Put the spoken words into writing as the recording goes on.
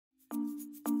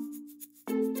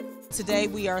Today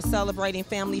we are celebrating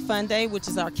Family Fun Day, which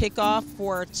is our kickoff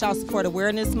for Child Support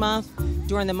Awareness Month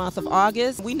during the month of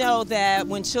August. We know that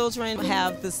when children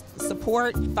have the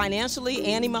support financially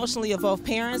and emotionally of both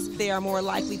parents, they are more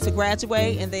likely to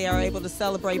graduate and they are able to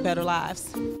celebrate better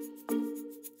lives.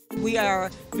 We are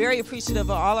very appreciative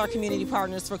of all our community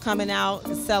partners for coming out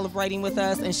and celebrating with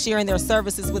us and sharing their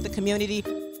services with the community.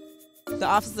 The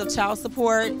Office of Child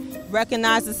Support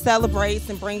recognizes, celebrates,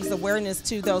 and brings awareness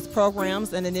to those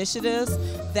programs and initiatives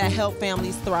that help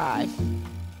families thrive.